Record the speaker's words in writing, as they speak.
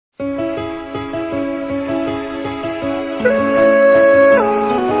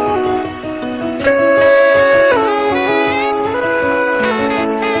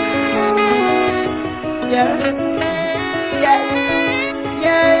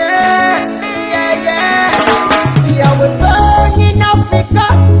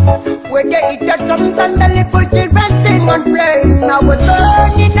where they eat the drums and the little children sing and play. I was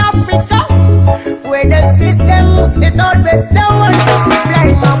born in Africa, where the system is always the one to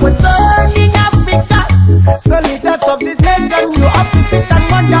blame. I was born in Africa, so leaders of this nation, you have to sit and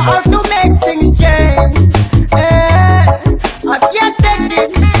wonder how to make things change. I can't take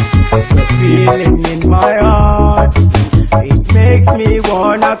it. The feeling in my heart, it makes me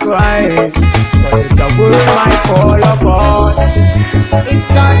wanna cry. But the world might fall apart. It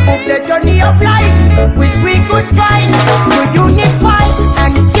started the journey of life, which we could find to unify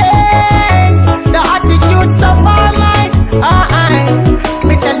and change the attitudes of our minds.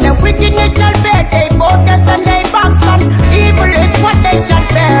 Because the wickedness shall bear, they boldness and they backstand. Evil is what they shall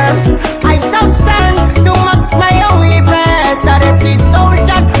bear. I shall stand to max my only best. That if this soul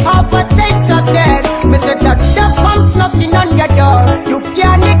shall have a taste of death, Mr. Death comes knocking on your door. You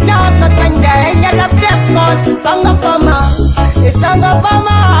can't ignore the thing there. You love death God, song of Mama. It's song of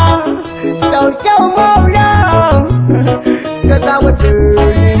Mama. So you move now. Cause I was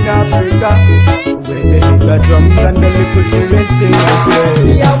born in Africa, where they hit the drums and the little children sing and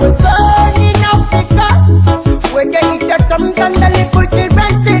play. I was born in Africa, where they hit the drums and the little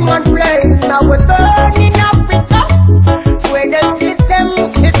children sing and play. I was born in Africa, where the system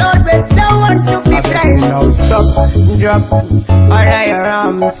is always the one to be blamed. Now stop, drop all your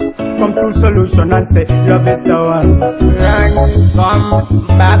arms, come to solution and say love is the one. Run,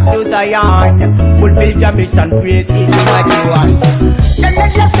 come back to the yarn, fulfill your mission, face it what you want. Don't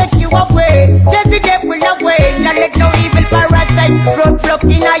let love take you away, chase the devil away. Don't let no evil parasite roadblock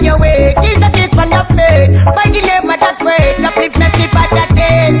in your